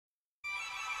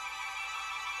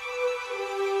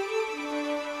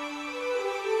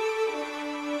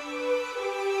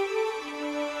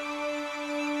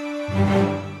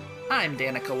I'm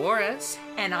Danica Juarez.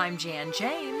 And I'm Jan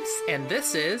James. And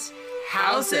this is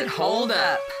How's It Hold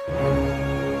Up?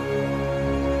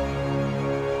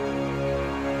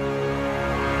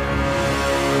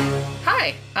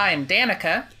 Hi, I'm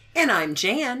Danica. And I'm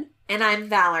Jan. And I'm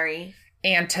Valerie.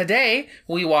 And today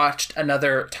we watched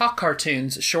another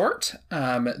Talkartoons short.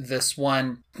 This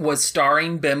one was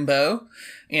starring Bimbo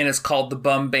and is called The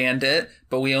Bum Bandit,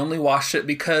 but we only watched it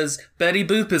because Betty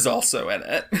Boop is also in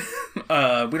it.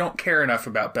 We don't care enough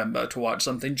about Bimbo to watch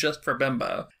something just for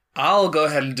Bimbo. I'll go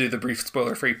ahead and do the brief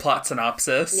spoiler-free plot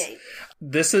synopsis. Yay.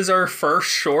 This is our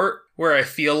first short where I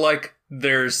feel like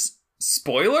there's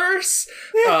spoilers.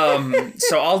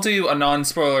 So I'll do a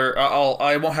non-spoiler.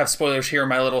 I won't have spoilers here in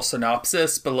my little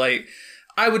synopsis, but like,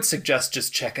 I would suggest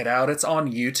just check it out. It's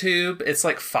on YouTube. It's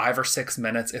like 5 or 6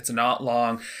 minutes. It's not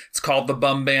long. It's called The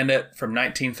Bum Bandit from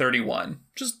 1931.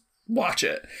 Just watch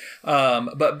it.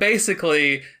 But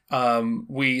basically,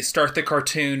 we start the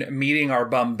cartoon meeting our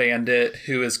bum bandit,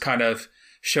 who is kind of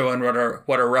showing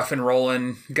what a rough and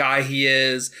rolling guy he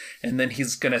is, and then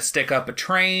he's gonna stick up a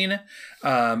train.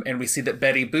 And we see that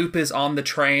Betty Boop is on the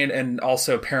train, and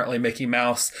also apparently Mickey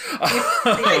Mouse.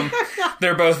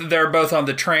 They're both on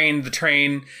the train. The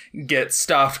train gets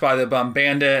stopped by the bum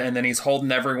bandit, and then he's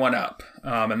holding everyone up.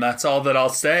 And that's all that I'll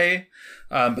say.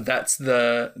 But that's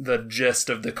the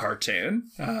gist of the cartoon.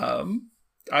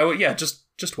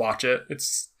 Just watch it.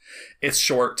 It's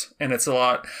short and it's a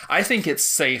lot. I think it's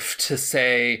safe to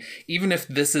say, even if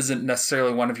this isn't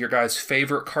necessarily one of your guys'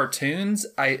 favorite cartoons,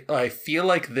 I feel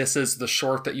like this is the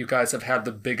short that you guys have had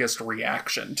the biggest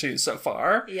reaction to so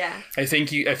far. Yeah. I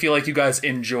feel like you guys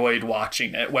enjoyed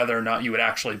watching it, whether or not you would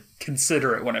actually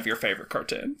consider it one of your favorite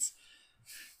cartoons.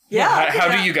 Yeah.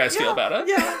 How do you guys feel about it?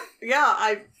 Yeah.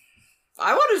 I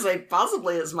want to say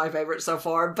possibly it's my favorite so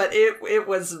far, but it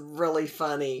was really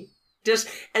funny.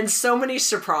 And so many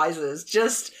surprises,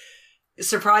 just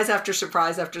surprise after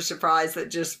surprise after surprise that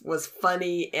just was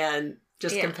funny and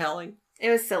just compelling.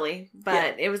 It was silly,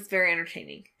 but it was very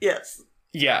entertaining. Yes.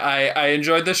 Yeah, I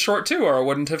enjoyed this short too, or I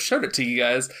wouldn't have showed it to you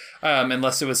guys,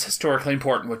 unless it was historically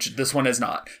important, which this one is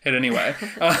not, in any way.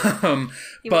 But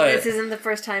this isn't the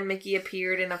first time Mickey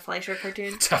appeared in a Fleischer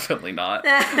cartoon? Definitely not.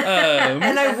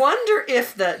 And I wonder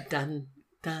if the dun,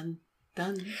 dun,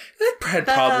 dun. It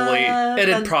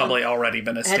had probably already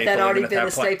been a staple. Had that already been at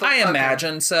that a point. staple? I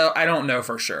imagine so. I don't know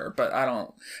for sure, but I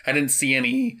didn't see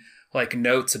any like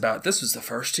notes about this was the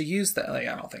first to use that. Like,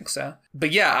 I don't think so.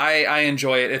 But yeah, I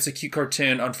enjoy it. It's a cute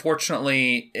cartoon.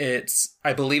 Unfortunately,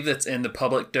 I believe it's in the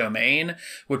public domain,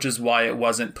 which is why it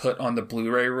wasn't put on the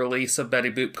Blu-ray release of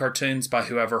Betty Boop cartoons by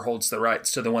whoever holds the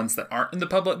rights to the ones that aren't in the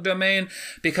public domain,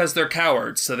 because they're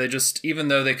cowards. So they just, even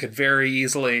though they could very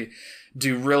easily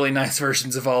do really nice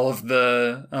versions of all of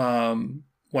the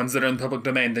ones that are in the public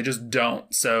domain, they just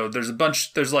don't. So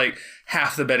there's like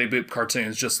half the Betty Boop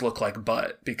cartoons just look like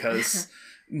butt because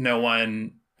no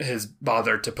one has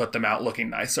bothered to put them out looking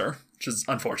nicer, which is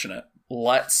unfortunate.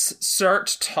 Let's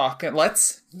start talking. I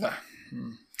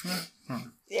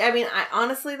mean,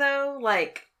 honestly though,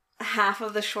 like half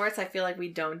of the shorts, I feel like we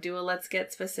don't do a let's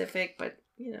get specific, but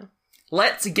you know.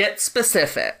 Let's get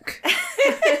specific.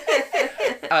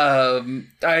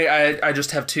 I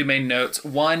just have two main notes.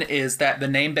 One is that the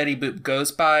name Betty Boop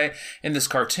goes by in this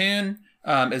cartoon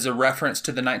is a reference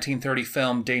to the 1930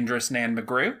 film Dangerous Nan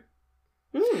McGrew.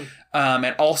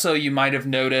 And also you might have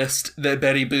noticed that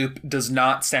Betty Boop does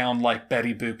not sound like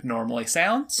Betty Boop normally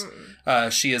sounds.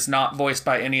 She is not voiced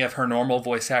by any of her normal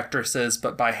voice actresses,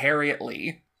 but by Harriet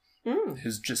Lee.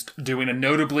 Who's just doing a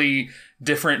notably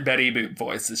different Betty Boop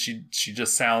voice. She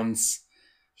just sounds...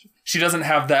 She doesn't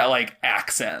have that, like,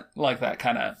 accent, like that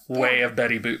kind of way of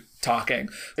Betty Boop talking.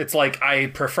 It's like, I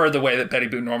prefer the way that Betty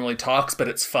Boop normally talks, but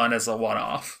it's fun as a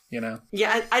one-off, you know?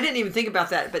 Yeah, I didn't even think about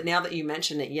that, but now that you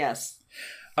mention it, yes.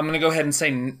 I'm going to go ahead and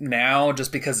say now,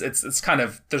 just because it's kind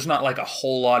of, there's not like a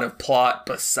whole lot of plot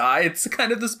besides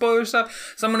kind of the spoiler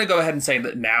stuff. So I'm going to go ahead and say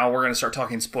that now we're going to start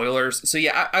talking spoilers. So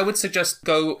yeah, I would suggest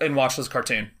go and watch this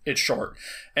cartoon. It's short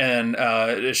and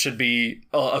it should be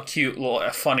a cute,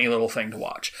 a funny little thing to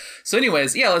watch. So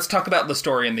anyways, yeah, let's talk about the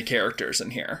story and the characters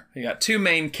in here. We got two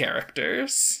main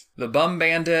characters, the Bum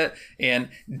Bandit and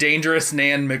Dangerous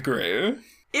Nan McGrew.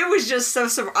 It was just so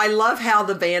I love how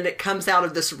the bandit comes out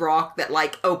of this rock that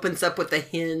like opens up with a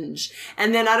hinge.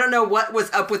 And then I don't know what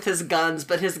was up with his guns,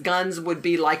 but his guns would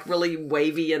be like really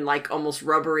wavy and like almost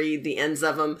rubbery, the ends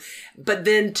of them. But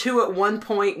then too, at one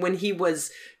point when he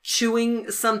was chewing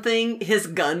something, his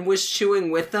gun was chewing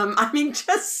with them. I mean,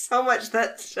 just so much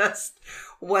that just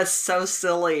was so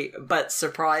silly, but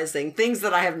surprising. Things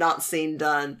that I have not seen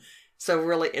done. So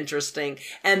really interesting.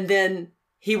 And then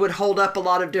he would hold up a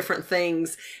lot of different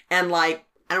things and like,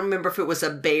 I don't remember if it was a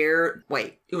bear.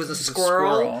 Wait, it was a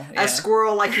squirrel. Yeah. A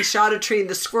squirrel, like he shot a tree and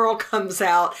the squirrel comes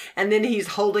out and then he's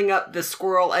holding up the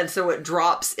squirrel and so it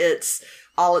drops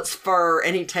all its fur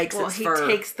and he takes its fur. Well,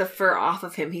 he takes the fur off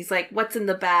of him. He's like, what's in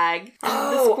the bag? And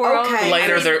Oh, the squirrel, okay.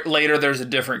 Later, there's a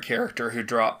different character who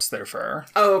drops their fur.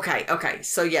 Oh, okay.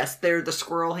 So yes, they're the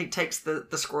squirrel. He takes the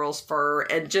squirrel's fur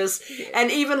and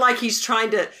even like he's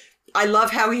trying to, I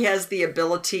love how he has the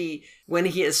ability when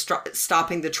he is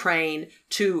stopping the train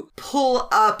to pull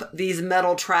up these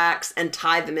metal tracks and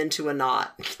tie them into a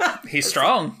knot. He's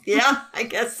strong. Yeah, I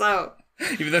guess so.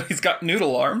 Even though he's got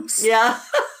noodle arms. Yeah.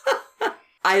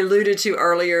 I alluded to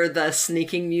earlier the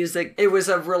sneaking music. It was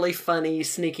a really funny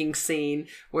sneaking scene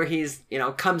where he's,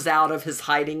 comes out of his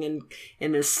hiding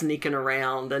and is sneaking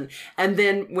around. And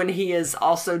then when he is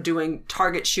also doing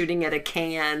target shooting at a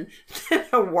can,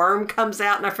 a worm comes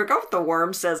out and I forgot what the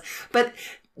worm says, but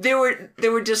there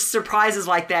were just surprises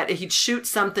like that. He'd shoot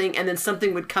something and then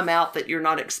something would come out that you're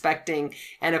not expecting.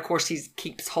 And of course he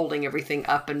keeps holding everything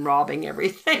up and robbing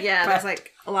everything. Yeah, there's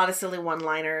like a lot of silly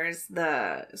one-liners.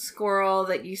 The squirrel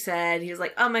that you said, he was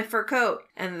like, oh, my fur coat.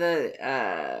 And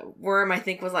the worm, I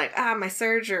think, was like, my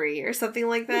surgery or something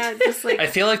like that. Just like, I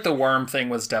feel like the worm thing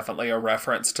was definitely a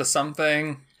reference to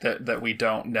something that we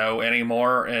don't know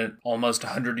anymore and almost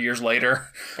 100 years later.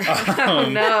 Oh,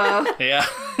 no. Yeah.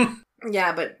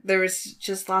 Yeah, but there was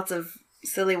just lots of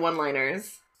silly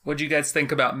one-liners. What'd you guys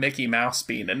think about Mickey Mouse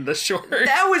being in the short?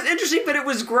 That was interesting, but it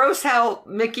was gross how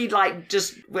Mickey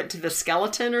just went to the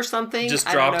skeleton or something. Just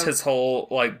dropped his whole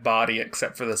body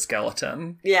except for the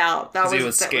skeleton. Yeah, he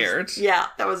was scared.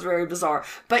 That was very bizarre.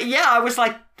 But yeah, I was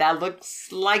like, that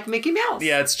looks like Mickey Mouse.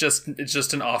 Yeah, it's just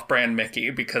an off-brand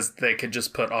Mickey because they could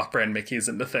just put off-brand Mickeys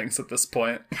into things at this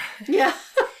point. Yeah.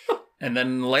 And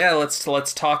then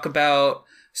let's talk about.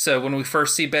 So when we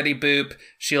first see Betty Boop,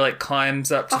 she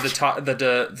climbs up to the top,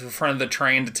 the front of the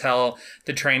train to tell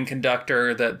the train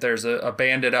conductor that there's a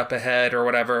bandit up ahead or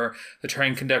whatever. The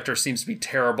train conductor seems to be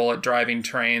terrible at driving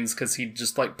trains because he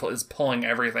just is pulling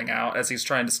everything out as he's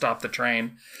trying to stop the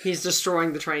train. He's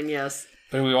destroying the train, yes.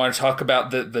 But we want to talk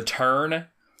about the turn.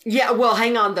 Yeah, well,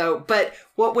 hang on though. But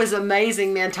what was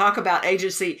amazing, man, talk about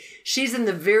agency. She's in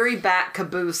the very back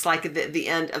caboose, at the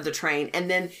end of the train, and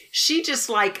then she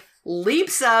just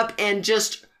leaps up and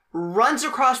just runs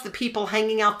across the people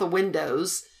hanging out the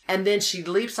windows. And then she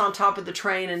leaps on top of the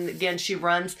train and again she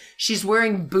runs. She's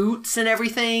wearing boots and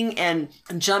everything and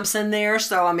jumps in there.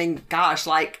 So, I mean, gosh,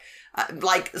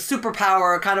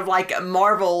 superpower, kind of like a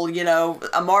Marvel,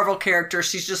 a Marvel character.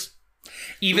 She's just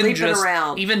leaping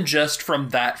around. Even just from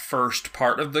that first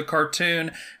part of the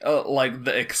cartoon,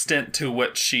 the extent to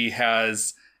which she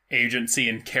has agency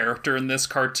and character in this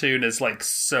cartoon is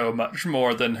so much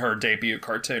more than her debut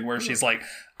cartoon where she's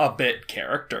a bit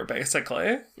character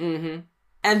basically. Mm-hmm.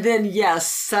 And then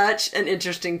yes, such an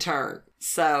interesting turn.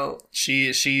 So she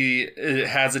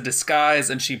has a disguise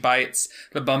and she bites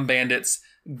the bum bandit's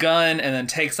gun and then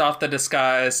takes off the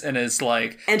disguise and is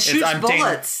and shoots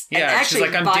bullets. She's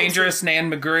I'm dangerous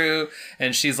Nan McGrew,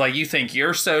 and she's you think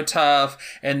you're so tough,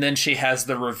 and then she has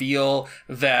the reveal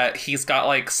that he's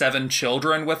got 7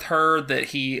 children with her that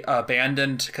he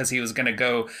abandoned because he was gonna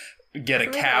go get a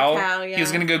cow. Yeah. He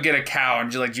was gonna go get a cow,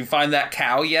 and she's did you find that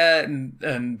cow yet?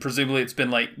 And presumably it's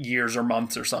been years or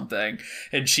months or something,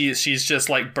 and she's just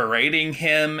berating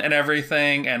him and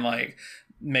everything and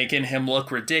making him look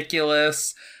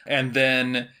ridiculous. And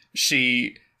then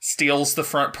she steals the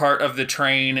front part of the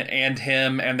train and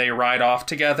him, and they ride off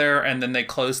together, and then they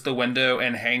close the window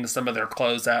and hang some of their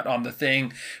clothes out on the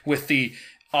thing, with the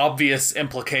obvious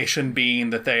implication being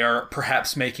that they are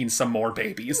perhaps making some more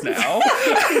babies now.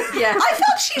 Yeah. I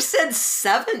thought she said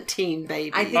 17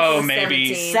 babies. I think it was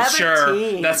maybe 17.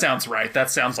 Sure, that sounds right. That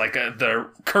sounds like the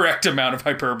correct amount of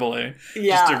hyperbole.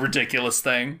 Yeah. Just a ridiculous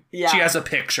thing. Yeah. She has a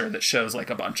picture that shows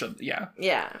a bunch of Yeah.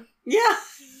 Yeah.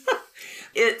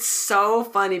 It's so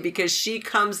funny because she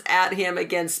comes at him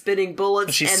again, spitting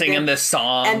bullets. She's singing this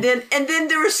song. And then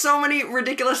there were so many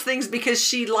ridiculous things because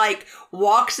she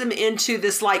walks him into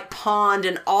this pond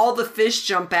and all the fish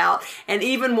jump out. And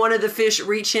even one of the fish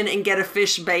reach in and get a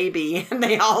fish baby. And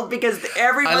they all, because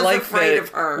everyone's afraid of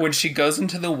her. When she goes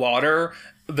into the water,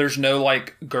 there's no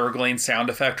gurgling sound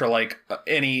effect or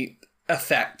any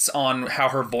effects on how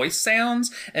her voice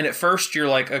sounds, and at first you're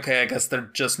okay, I guess they're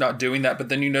just not doing that, but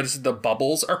then you notice the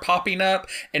bubbles are popping up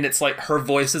and it's her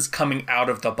voice is coming out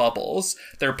of the bubbles.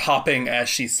 They're popping as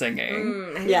she's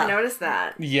singing. I didn't notice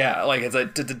that. Yeah, it's the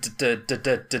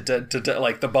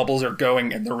bubbles are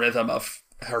going in the rhythm of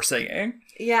her singing.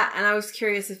 Yeah, and I was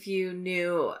curious if you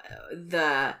knew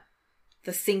the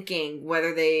the syncing,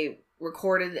 whether they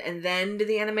recorded and then did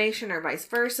the animation or vice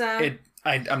versa.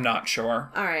 I'm not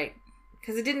sure. All right.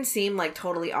 Because it didn't seem like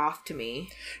totally off to me.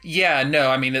 Yeah,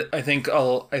 no, I mean, I think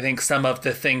some of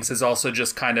the things is also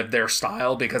just kind of their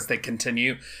style, because they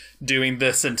continue doing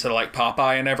this into like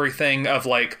Popeye and everything, of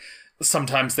like,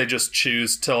 sometimes they just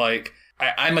choose to like,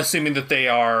 I'm assuming that they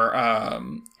are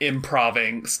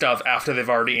improving stuff after they've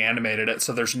already animated it,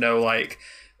 so there's no like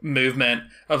movement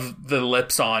of the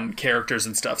lips on characters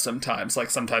and stuff sometimes. Like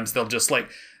sometimes they'll just like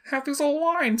have these little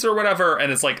lines or whatever,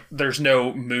 and it's like there's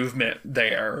no movement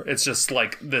there. It's just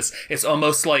like this, it's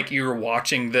almost like you're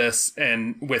watching this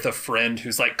and with a friend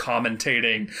who's like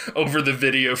commentating over the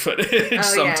video footage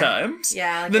sometimes.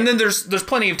 Yeah. Then there's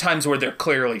plenty of times where they're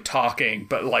clearly talking,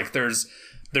 but like there's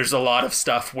a lot of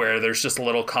stuff where there's just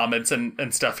little comments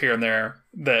and stuff here and there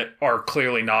that are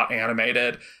clearly not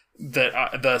animated.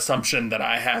 That the assumption that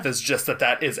I have is just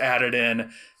that is added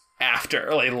in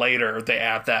after, like later they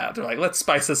add that. They're like, let's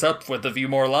spice this up with a few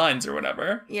more lines or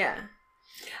whatever. Yeah.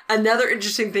 Another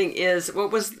interesting thing is,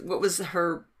 what was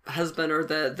her husband or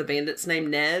the bandit's name?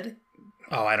 Ned?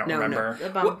 Oh, I don't remember. The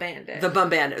Bum Bandit. The Bum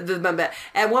Bandit.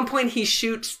 At one point he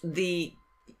shoots the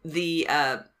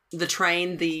train,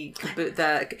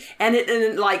 and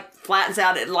it like flattens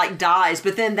out, it like dies,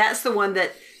 but then that's the one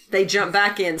that they jump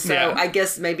back in, so yeah. I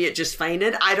guess maybe it just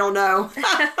fainted. I don't know.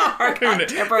 Or got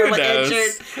temporarily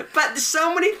injured. But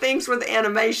so many things with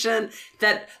animation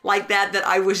that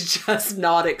I was just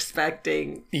not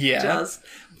expecting. Yeah. Just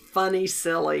funny,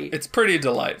 silly. It's pretty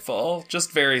delightful.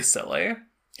 Just very silly.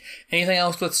 Anything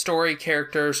else with story,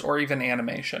 characters, or even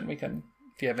animation? We can,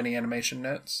 if you have any animation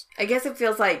notes. I guess it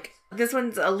feels like this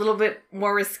one's a little bit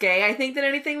more risque, I think, than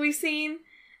anything we've seen.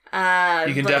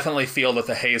 You can definitely feel that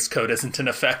the Hays Code isn't in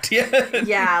effect yet.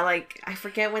 Yeah, like, I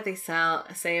forget what they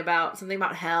say about, something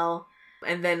about hell.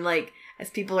 And then, like, as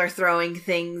people are throwing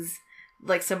things,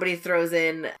 like somebody throws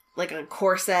in, like, a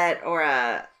corset or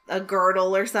a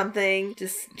girdle or something.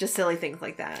 Just silly things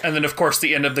like that. And then, of course,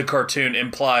 the end of the cartoon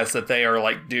implies that they are,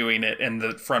 like, doing it in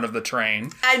the front of the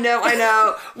train. I know.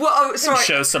 Well, sorry. And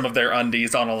show some of their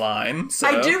undies on a line. So.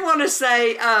 I do want to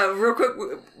say, real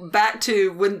quick, back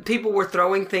to when people were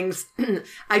throwing things,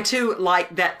 I, too,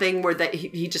 like that thing where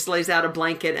he just lays out a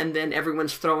blanket and then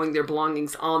everyone's throwing their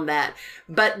belongings on that.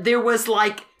 But there was,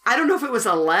 like, I don't know if it was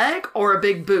a leg or a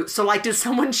big boot. So, like, did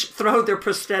someone throw their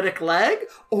prosthetic leg,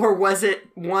 or was it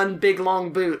one big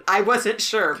long boot? I wasn't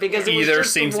sure, because it was either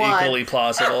just seems one. Equally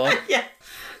plausible. Yeah.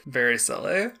 Very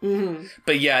silly. Mm-hmm.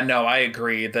 But yeah, no, I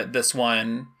agree that this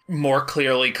one more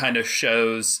clearly kind of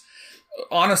shows,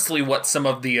 honestly, what some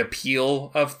of the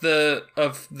appeal of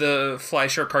the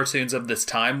Fleischer cartoons of this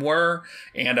time were,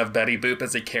 and of Betty Boop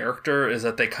as a character, is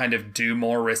that they kind of do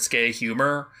more risque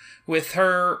humor with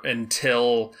her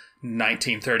until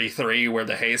 1933, where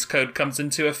the Hays Code comes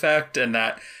into effect, and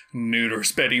that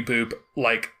neuters Betty Boop,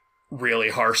 like, really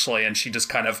harshly, and she just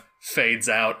kind of fades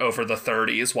out over the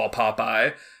 30s, while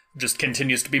Popeye just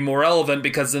continues to be more relevant,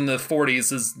 because in the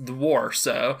 40s is the war.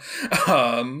 So,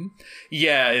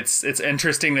 yeah, it's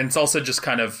interesting, and it's also just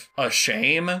kind of a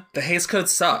shame. The Hays Code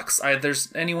sucks.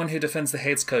 There's anyone who defends the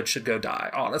Hays Code should go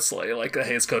die, honestly. Like, the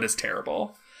Hays Code is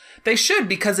terrible. They should,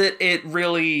 because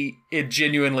it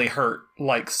genuinely hurt,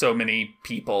 like, so many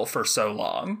people for so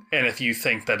long. And if you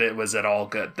think that it was at all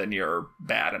good, then you're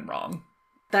bad and wrong.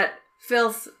 That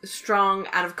feels strong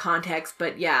out of context,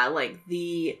 but yeah, like,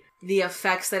 the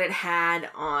effects that it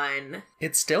had on...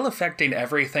 It's still affecting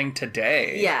everything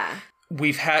today. Yeah.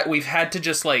 We've had to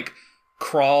just, like,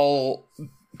 crawl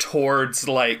towards,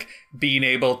 like, being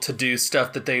able to do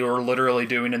stuff that they were literally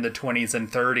doing in the 20s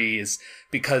and 30s,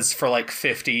 because for like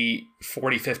 50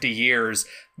 years,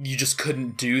 you just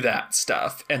couldn't do that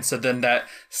stuff. And so then that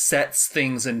sets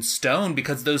things in stone,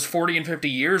 because those 40 and 50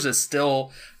 years is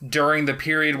still during the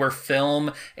period where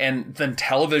film and then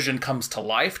television comes to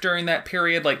life during that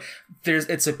period. Like,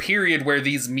 it's a period where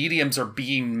these mediums are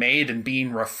being made and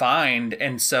being refined.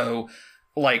 And so,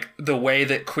 like, the way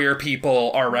that queer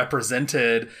people are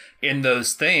represented in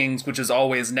those things, which is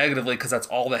always negatively, because that's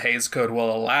all the Hays Code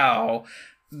will allow,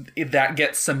 that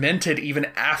gets cemented even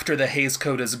after the Hays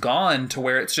Code is gone, to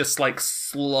where it's just, like,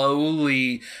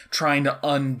 slowly trying to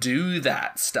undo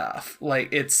that stuff. Like,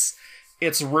 it's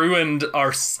ruined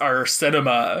our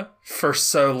cinema for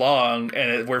so long,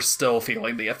 and we're still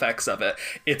feeling the effects of it.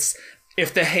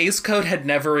 If the Hays Code had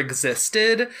never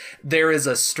existed, there is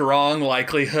a strong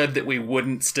likelihood that we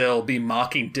wouldn't still be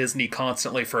mocking Disney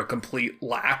constantly for a complete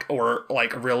lack, or,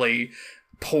 like, really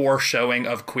poor showing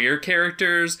of queer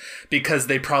characters because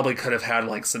they probably could have had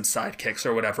like some sidekicks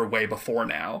or whatever way before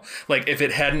now. Like if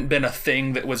it hadn't been a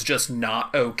thing that was just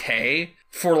not okay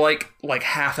for like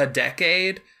half a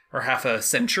decade or half a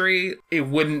century, it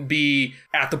wouldn't be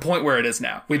at the point where it is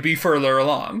now. We'd be further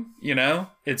along, you know?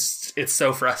 It's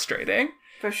so frustrating.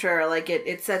 For sure. Like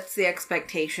it sets the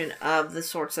expectation of the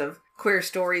sorts of queer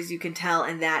stories you can tell,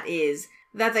 and that is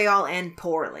that they all end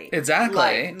poorly.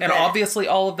 Exactly. And obviously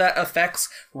all of that affects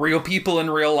real people in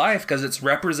real life because it's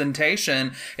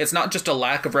representation. It's not just a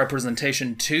lack of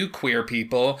representation to queer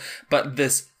people, but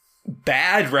this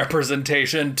bad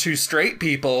representation to straight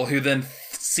people who then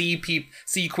see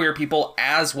queer people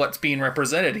as what's being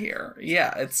represented here.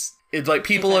 Yeah, it's like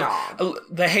people have...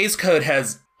 The Hays Code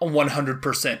has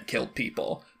 100% killed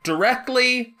people.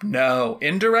 Directly, no.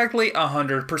 Indirectly,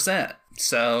 100%.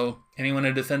 So anyone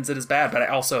who defends it is bad, but I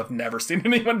also have never seen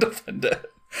anyone defend it.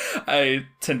 I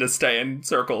tend to stay in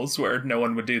circles where no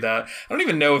one would do that. I don't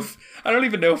even know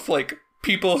if like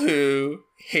people who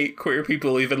hate queer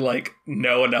people even like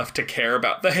know enough to care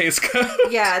about the Hays Code.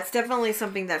 Yeah, it's definitely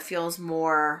something that feels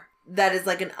more that is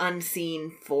like an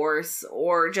unseen force,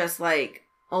 or just like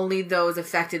only those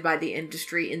affected by the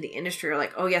industry are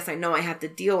like, oh yes, I know I have to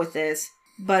deal with this.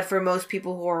 But for most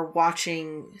people who are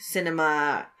watching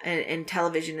cinema and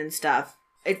television and stuff,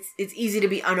 it's easy to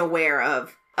be unaware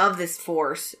of this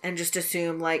force and just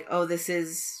assume like, oh, this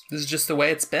is just the way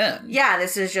it's been. Yeah,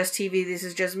 this is just TV. This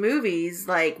is just movies.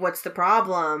 Like, what's the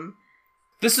problem?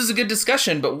 This is a good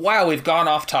discussion, but wow, we've gone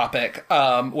off topic,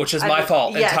 which is my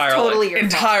fault yes, entirely. Totally your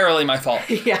entirely my fault.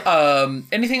 Yeah.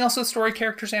 Anything else with story,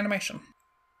 characters, animation?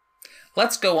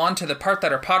 Let's go on to the part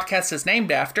that our podcast is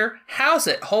named after. How's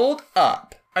it hold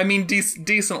up? I mean,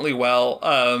 decently well.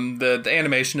 The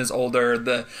animation is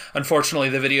older. Unfortunately,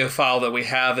 the video file that we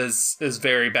have is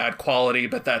very bad quality,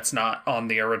 but that's not on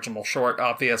the original short,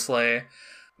 obviously.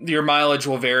 Your mileage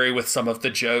will vary with some of the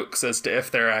jokes as to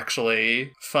if they're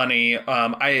actually funny.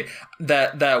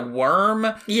 That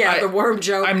worm. Yeah, the worm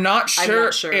joke. I'm not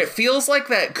sure. It feels like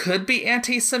that could be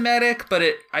anti-Semitic, but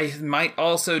I might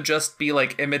also just be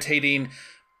like imitating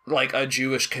like a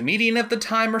Jewish comedian of the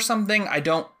time or something. I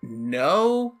don't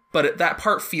know, but that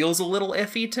part feels a little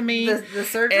iffy to me. The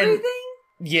surgery thing?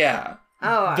 Yeah.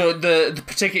 Oh. The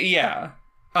particular, yeah.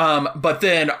 But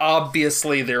then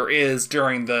obviously there is,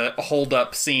 during the hold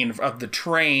up scene of the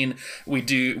train, we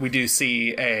do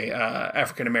see a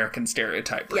African American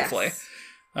stereotype briefly.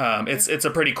 Yes. It's a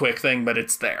pretty quick thing, but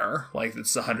it's there. Like,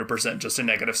 it's 100% just a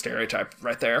negative stereotype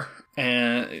right there.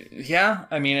 And yeah,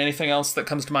 I mean, anything else that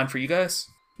comes to mind for you guys?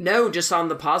 No, just on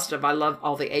the positive, I love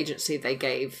all the agency they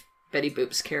gave Betty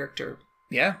Boop's character.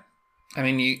 Yeah. I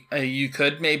mean, you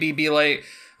could maybe be like,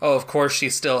 oh, of course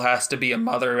she still has to be a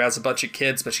mother who has a bunch of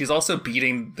kids, but she's also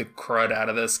beating the crud out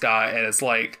of this guy and is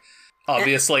like,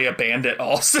 obviously a bandit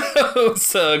also.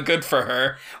 So good for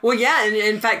her. Well, yeah, and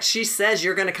in fact, she says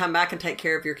you're going to come back and take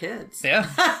care of your kids. Yeah.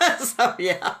 So,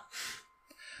 yeah.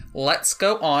 Let's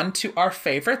go on to our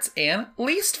favorites and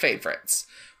least favorites.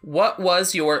 What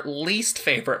was your least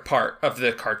favorite part of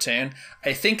the cartoon?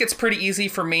 I think it's pretty easy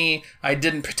for me. I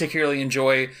didn't particularly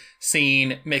enjoy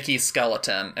seeing Mickey's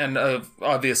skeleton. And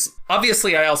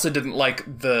obviously, I also didn't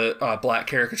like the black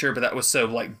caricature, but that was so,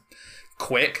 like,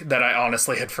 quick that I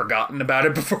honestly had forgotten about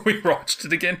it before we watched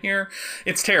it again here.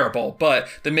 It's terrible, but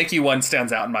the Mickey one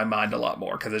stands out in my mind a lot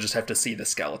more because I just have to see the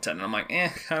skeleton. And I'm like,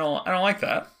 I don't like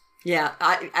that. Yeah,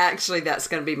 that's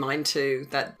going to be mine too.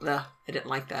 I didn't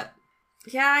like that.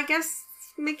 Yeah, I guess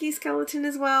Mickey skeleton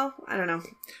as well. I don't know.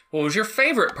 What was your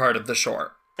favorite part of the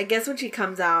short? I guess when she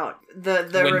comes out, the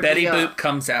when reveal. Betty Boop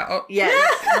comes out. Yeah,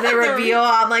 the reveal.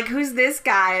 I'm like, who's this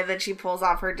guy? And then she pulls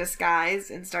off her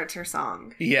disguise and starts her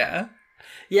song. Yeah.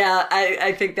 Yeah,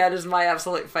 I think that is my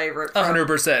absolute favorite.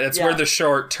 100%. It's where the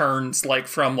short turns like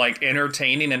from like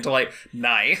entertaining into like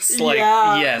nice. Like,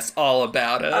 yes, all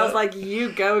about it. I was like,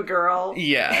 you go, girl.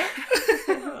 Yeah.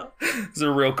 It's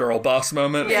a real girl boss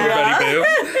moment for Betty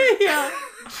Boop. Yeah.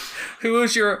 Who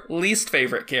was your least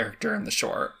favorite character in the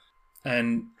short?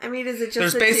 And I mean, is it just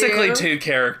there's basically two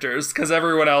characters because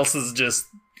everyone else is just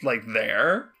like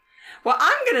there. Well,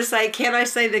 I'm going to say, can I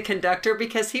say the conductor?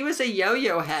 Because he was a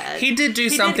yo-yo head. He did do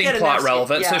something plot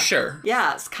relevant, so sure.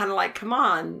 Yeah, it's kind of like, come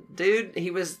on, dude.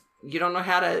 You don't know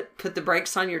how to put the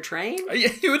brakes on your train?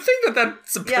 You would think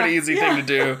that's a pretty easy thing to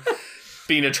do,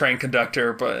 being a train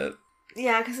conductor, but...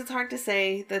 Yeah, because it's hard to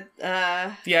say that,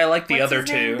 yeah, I like the other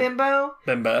two.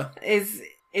 Bimbo is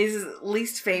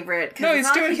least favorite. No, he's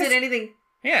doing he did anything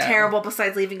terrible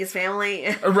besides leaving his family.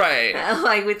 Right.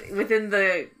 Like, within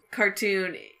the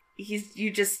cartoon... He's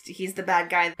the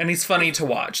bad guy. And he's funny to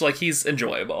watch. Like, he's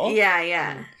enjoyable.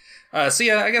 Yeah. So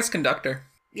yeah, I guess conductor.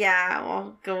 Yeah,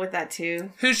 I'll go with that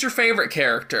too. Who's your favorite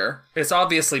character? It's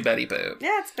obviously Betty Boop.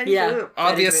 Yeah, it's Betty Yeah. Boop.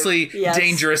 Obviously, Yes.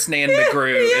 Dangerous Nan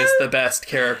McGrew is the best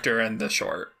character in the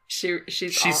short. She's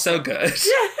She's so awesome. good.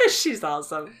 She's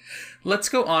awesome. Let's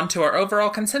go on to our overall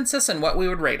consensus and what we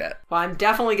would rate it. Well, I'm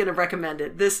definitely going to recommend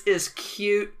it. This is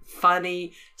cute,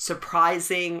 funny,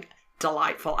 surprising,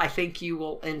 delightful. I think you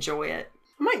will enjoy it.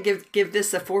 I might give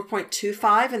this a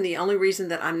 4.25, and the only reason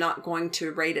that I'm not going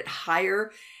to rate it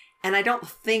higher, and I don't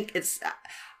think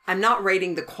I'm not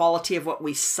rating the quality of what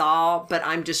we saw, but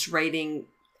I'm just rating,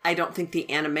 I don't think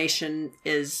the animation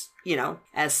is,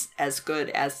 as good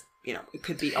as, it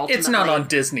could be ultimately. It's not on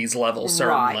Disney's level,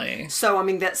 certainly. Right. So, I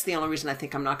mean, that's the only reason I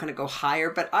think I'm not going to go higher,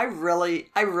 but I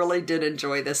really did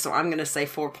enjoy this, so I'm going to say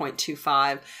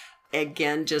 4.25.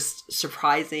 Again, just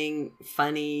surprising,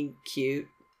 funny, cute.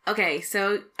 Okay,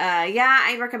 so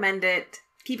I recommend it.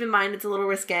 Keep in mind it's a little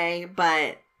risque,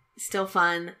 but still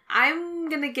fun. I'm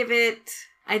gonna give it,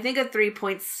 I think, a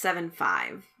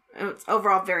 3.75. It's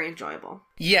overall very enjoyable.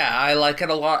 Yeah, I like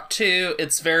it a lot too.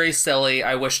 It's very silly.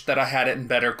 I wish that I had it in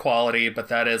better quality, but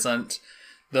that isn't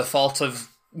the fault of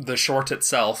the short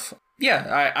itself.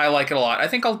 Yeah, I like it a lot. I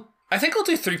think I'll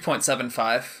do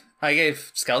 3.75. I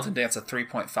gave Skeleton Dance a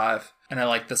 3.5. And I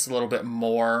like this a little bit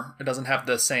more. It doesn't have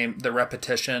the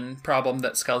repetition problem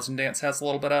that Skeleton Dance has a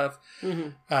little bit of.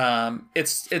 Mm-hmm.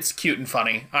 It's cute and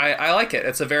funny. I like it.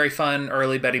 It's a very fun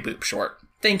early Betty Boop short.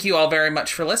 Thank you all very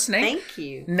much for listening. Thank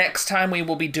you. Next time we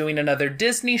will be doing another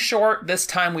Disney short. This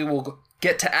time we will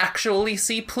get to actually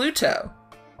see Pluto.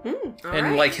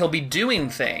 And like he'll be doing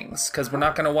things because we're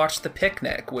not going to watch The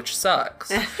Picnic, which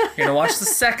sucks. You're going to watch the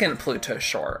second Pluto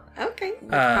short. Okay. Which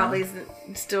probably isn't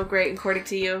still great according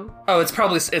to you. Oh, it's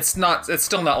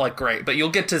still not like great, but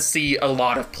you'll get to see a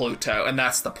lot of Pluto, and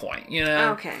that's the point,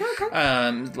 Okay.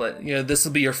 This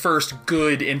will be your first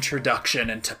good introduction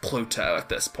into Pluto at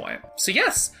this point. So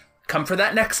yes, come for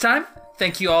that next time.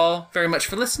 Thank you all very much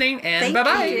for listening, and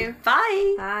bye-bye. Thank you.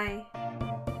 Bye. Bye.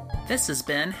 This has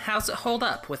been How's It Hold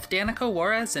Up with Danica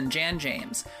Juarez and Jan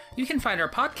James. You can find our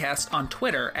podcast on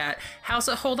Twitter at How's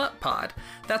It Hold Up Pod.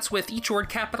 That's with each word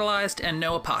capitalized and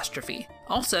no apostrophe.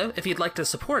 Also, if you'd like to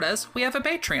support us, we have a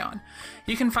Patreon.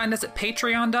 You can find us at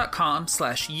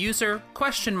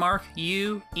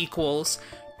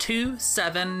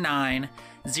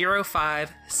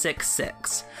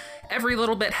patreon.com/user?U=2790566. Every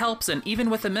little bit helps, and even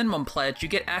with a minimum pledge, you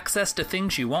get access to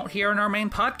things you won't hear in our main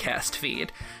podcast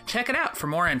feed. Check it out for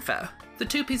more info. The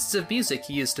two pieces of music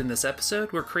used in this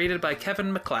episode were created by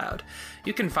Kevin MacLeod.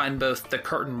 You can find both The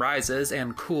Curtain Rises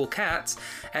and Cool Cats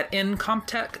at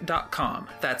incomptech.com.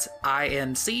 That's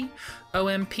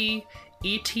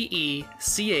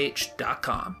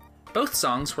INCOMPETECH.com. Both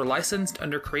songs were licensed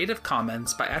under Creative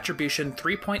Commons by Attribution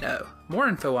 3.0. More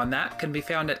info on that can be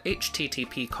found at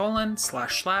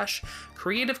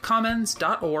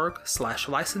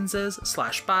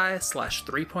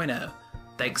http://creativecommons.org/licenses/by/3.0.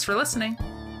 Thanks for listening.